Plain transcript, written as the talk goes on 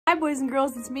Hi boys and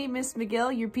girls, it's me, Miss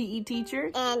Miguel, your PE teacher.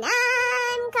 And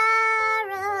I'm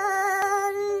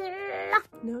Carol.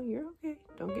 No, you're okay.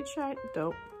 Don't get shy.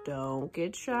 Don't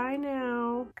get shy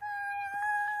now.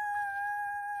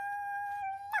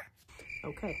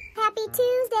 Okay. Happy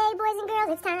Tuesday, boys and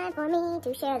girls. It's time for me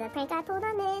to share the prank I pulled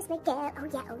on Miss Miguel. Oh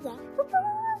yeah, oh yeah.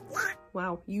 Woo-hoo. Yeah.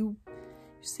 Wow, you're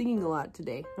singing a lot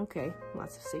today. Okay,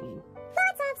 lots of singing.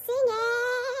 Lots of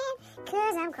singing,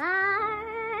 'cause I'm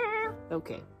Carl.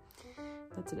 Okay,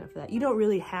 that's enough of that. You don't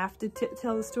really have to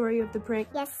tell the story of the prank.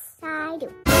 Yes, I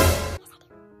do. Yes, I do.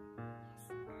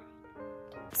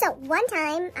 So, one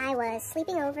time I was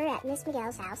sleeping over at Miss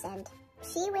Miguel's house and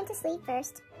she went to sleep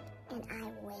first and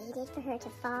I waited for her to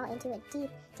fall into a deep,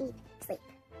 deep sleep.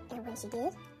 And when she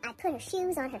did, I put her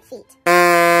shoes on her feet.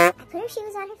 I put her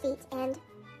shoes on her feet and,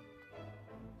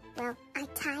 well, I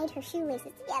tied her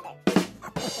shoelaces together.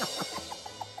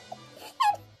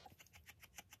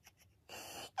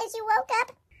 And she woke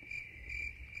up.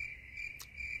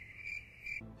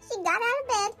 She got out of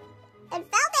bed and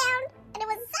fell down, and it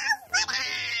was so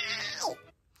funny!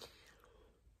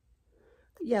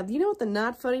 Yeah, you know what the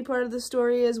not funny part of the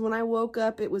story is? When I woke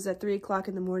up, it was at 3 o'clock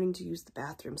in the morning to use the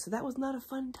bathroom, so that was not a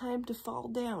fun time to fall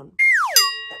down.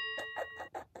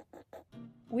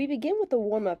 We begin with a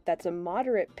warm-up that's a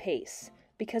moderate pace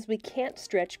because we can't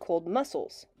stretch cold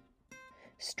muscles.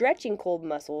 Stretching cold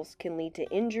muscles can lead to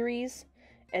injuries,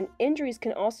 and injuries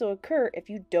can also occur if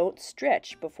you don't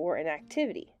stretch before an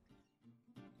activity.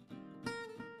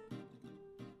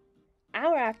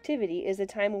 Our activity is the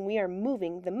time when we are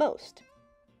moving the most,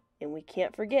 and we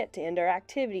can't forget to end our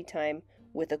activity time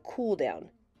with a cool down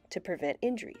to prevent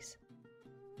injuries.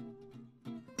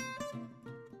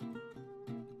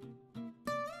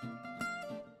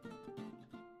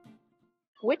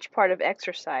 Which part of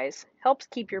exercise helps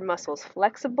keep your muscles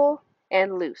flexible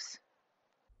and loose?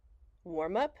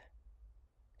 Warm-up,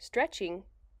 stretching,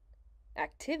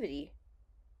 activity,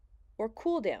 or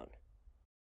cool down?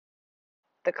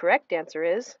 The correct answer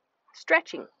is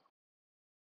stretching.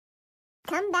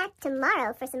 Come back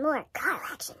tomorrow for some more Carl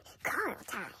action. Carl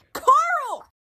time.